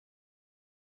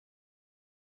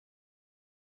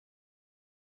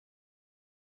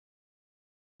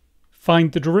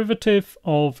Find the derivative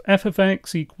of f of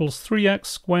x equals 3x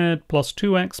squared plus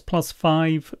 2x plus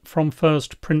 5 from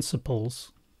first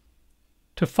principles.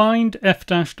 To find f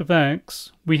dashed of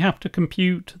x, we have to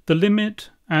compute the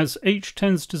limit as h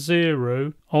tends to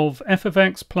 0 of f of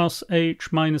x plus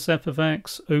h minus f of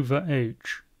x over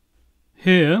h.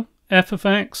 Here, f of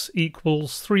x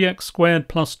equals 3x squared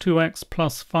plus 2x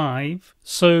plus 5,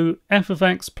 so f of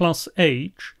x plus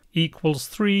h equals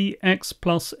 3x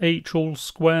plus h all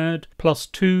squared plus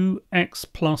 2x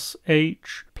plus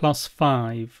h plus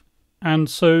 5. And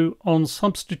so on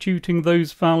substituting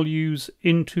those values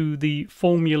into the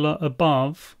formula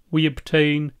above, we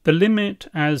obtain the limit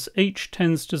as h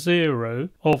tends to 0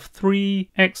 of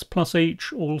 3x plus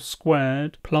h all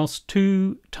squared plus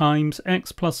 2 times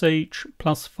x plus h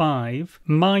plus 5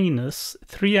 minus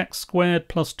 3x squared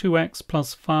plus 2x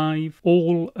plus 5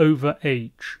 all over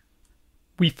h.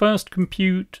 We first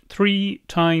compute 3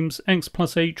 times x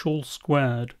plus h all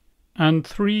squared, and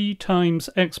 3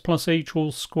 times x plus h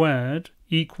all squared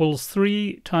equals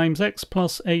 3 times x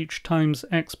plus h times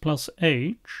x plus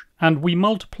h, and we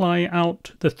multiply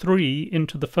out the 3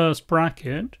 into the first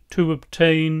bracket to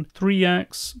obtain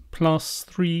 3x plus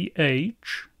 3h,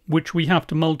 which we have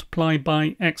to multiply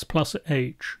by x plus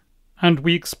h. And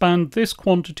we expand this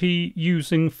quantity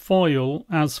using FOIL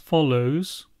as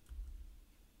follows.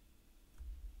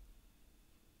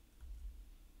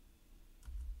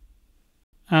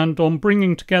 And on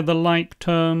bringing together like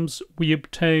terms, we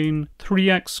obtain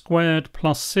 3x squared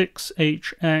plus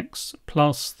 6hx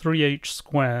plus 3h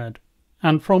squared.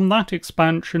 And from that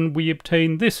expansion, we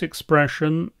obtain this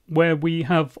expression, where we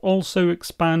have also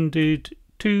expanded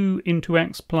 2 into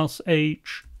x plus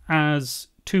h as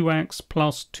 2x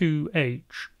plus 2h.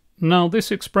 Now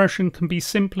this expression can be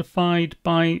simplified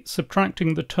by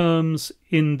subtracting the terms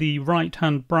in the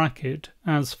right-hand bracket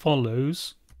as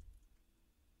follows,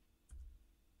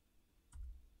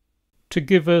 to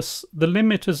give us the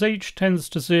limit as h tends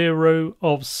to 0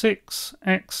 of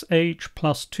 6xh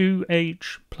plus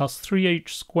 2h plus 3h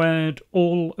squared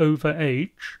all over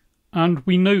h. And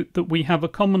we note that we have a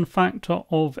common factor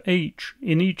of h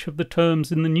in each of the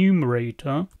terms in the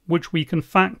numerator, which we can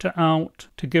factor out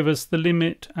to give us the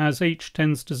limit as h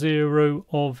tends to 0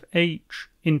 of h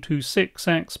into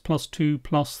 6x plus 2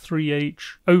 plus 3h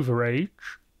over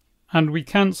h. And we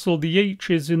cancel the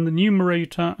h's in the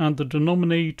numerator and the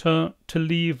denominator to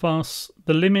leave us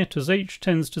the limit as h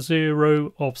tends to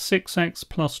 0 of 6x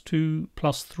plus 2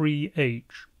 plus 3h,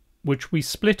 which we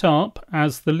split up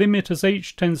as the limit as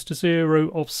h tends to 0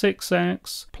 of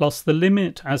 6x plus the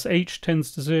limit as h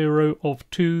tends to 0 of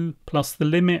 2 plus the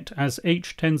limit as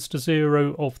h tends to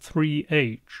 0 of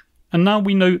 3h. And now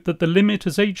we note that the limit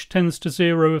as h tends to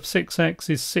 0 of 6x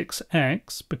is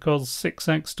 6x, because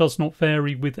 6x does not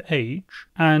vary with h,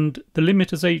 and the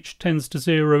limit as h tends to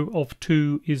 0 of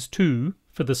 2 is 2,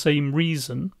 for the same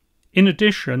reason. In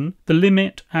addition, the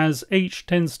limit as h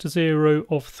tends to 0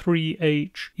 of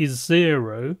 3h is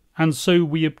 0, and so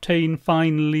we obtain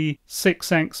finally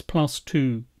 6x plus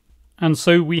 2. And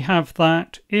so we have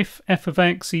that if f of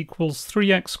x equals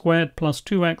 3x squared plus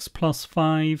 2x plus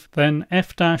 5, then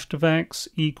f dashed of x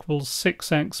equals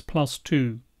 6x plus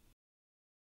 2.